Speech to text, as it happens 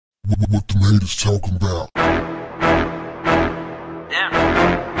What the haters talking about?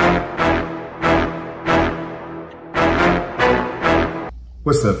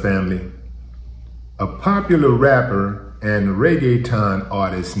 What's up, family? A popular rapper and reggaeton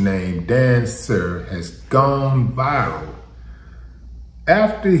artist named Dan Sir has gone viral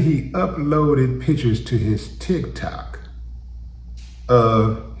after he uploaded pictures to his TikTok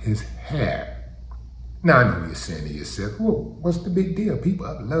of his hair. Now, I know you're saying to yourself, well, what's the big deal? People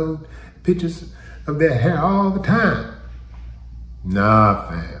upload pictures of their hair all the time. Nah,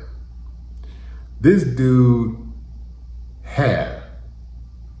 fam. This dude's hair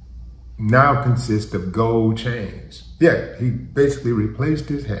now consists of gold chains. Yeah, he basically replaced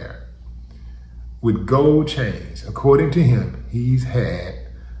his hair with gold chains. According to him, he's had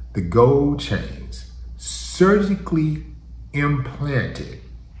the gold chains surgically implanted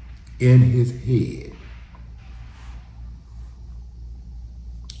in his head.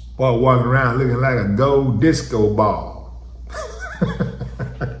 While walking around looking like a gold disco ball.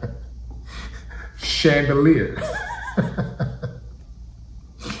 Chandelier.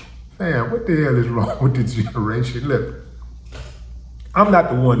 Man, what the hell is wrong with this generation? Look, I'm not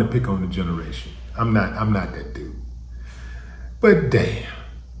the one to pick on the generation. I'm not that dude. But damn,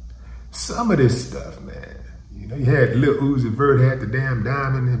 some of this stuff, man. You know, you had Lil Uzi Vert had the damn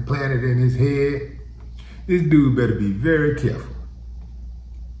diamond implanted in his head. This dude better be very careful.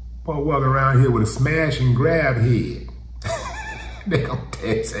 Boy, walking around here with a smash and grab head. They gonna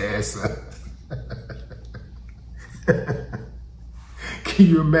tear his ass up. Can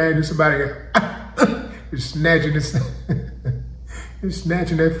you imagine somebody snatching this,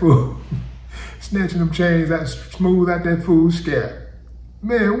 snatching that fool, snatching them chains out, smooth out that fool's scalp?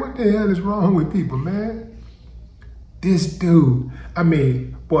 Man, what the hell is wrong with people, man? This dude, I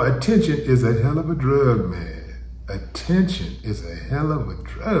mean, boy, attention is a hell of a drug, man. Attention is a hell of a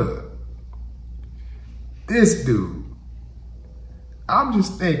drug. This dude, I'm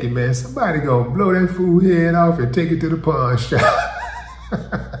just thinking, man, somebody gonna blow that fool head off and take it to the pawn shop.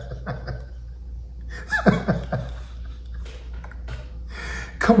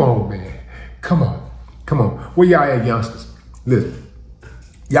 Come on, man. Come on. Where y'all at, youngsters? Listen,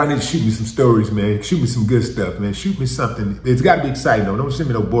 y'all need to shoot me some stories, man. Shoot me some good stuff, man. Shoot me something. It's got to be exciting, though. Don't send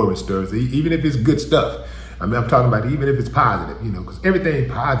me no boring stories, even if it's good stuff. I mean, I'm talking about even if it's positive, you know, because everything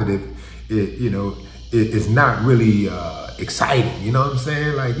positive, is not really exciting. You know what I'm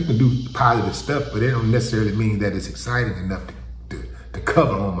saying? Like, you can do positive stuff, but it don't necessarily mean that it's exciting enough to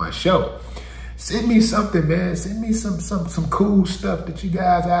cover on my show. Send me something, man. Send me some cool stuff that you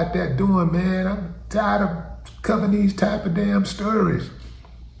guys out there doing, man. I'm tired of covering these type of damn stories.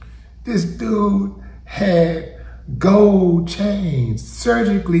 This dude had gold chains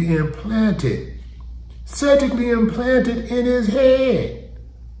surgically implanted in his head.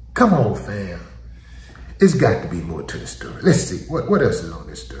 Come on, fam. It's got to be more to the story. Let's see, what else is on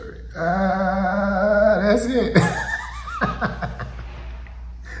this story? That's it.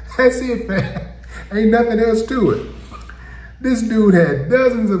 That's it, man. Ain't nothing else to it. This dude had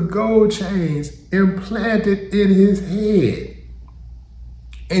dozens of gold chains implanted in his head.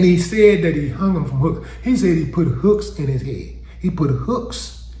 And he said that he hung them from hooks. He said he put hooks in his head. He put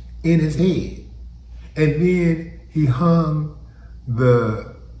hooks in his head. And then he hung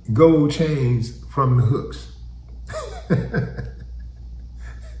the gold chains from the hooks.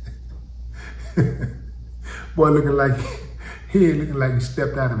 Boy, looking like he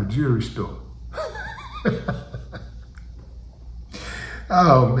stepped out of a jewelry store.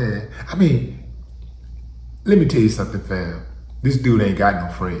 Oh, man. I mean, let me tell you something, fam. This dude ain't got no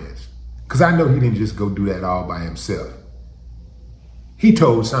friends. Because I know he didn't just go do that all by himself. He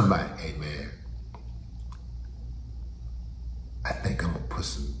told somebody, hey, man, I think I'm going to put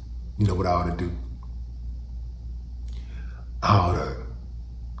some, you know what I ought to do? I ought to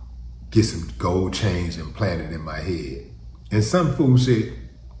get some gold chains implanted in my head. And some fool said,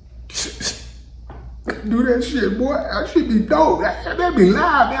 do that shit, boy. That shit be dope. That'd be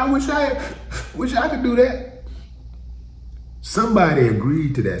live, man. I wish I could do that. Somebody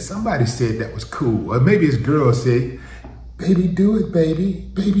agreed to that. Somebody said that was cool. Or maybe his girl said, baby, do it, baby.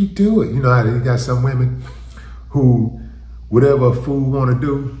 Baby, do it. You know how you got some women who, whatever a fool want to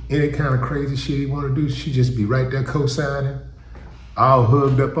do, any kind of crazy shit he want to do, she just be right there co-signing, all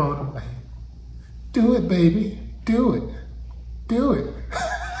hugged up on him. Like, do it, baby. Do it. Do it.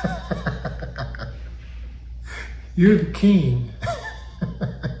 You're the king.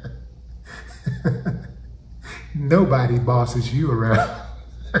 Nobody bosses you around.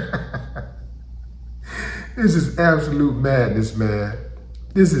 This is absolute madness, man.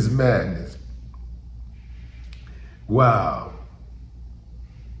 This is madness. Wow.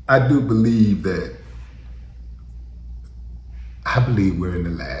 I do believe that, I believe we're in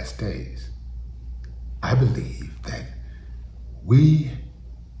the last days. I believe that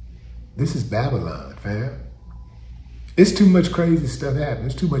this is Babylon, fam. It's too much crazy stuff happening.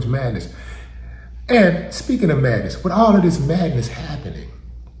 It's too much madness. And speaking of madness, with all of this madness happening,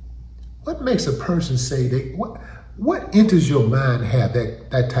 what makes a person say what enters your mind to have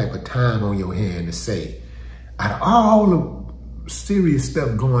that type of time on your hand to say, out of all the serious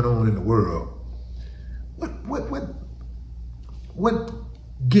stuff going on in the world, what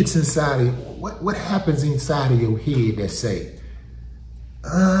gets inside of you, what happens inside of your head that say,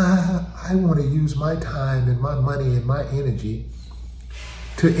 I want to use my time and my money and my energy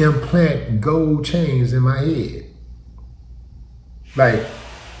to implant gold chains in my head. Like,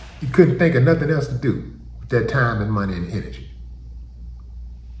 you couldn't think of nothing else to do with that time and money and energy.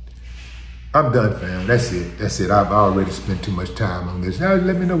 I'm done, fam. That's it. That's it. I've already spent too much time on this. Now,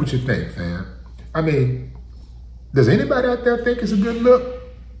 let me know what you think, fam. I mean, does anybody out there think it's a good look?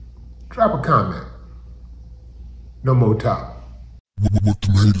 Drop a comment. No more talk. What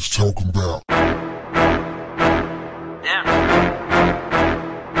the haters talking about?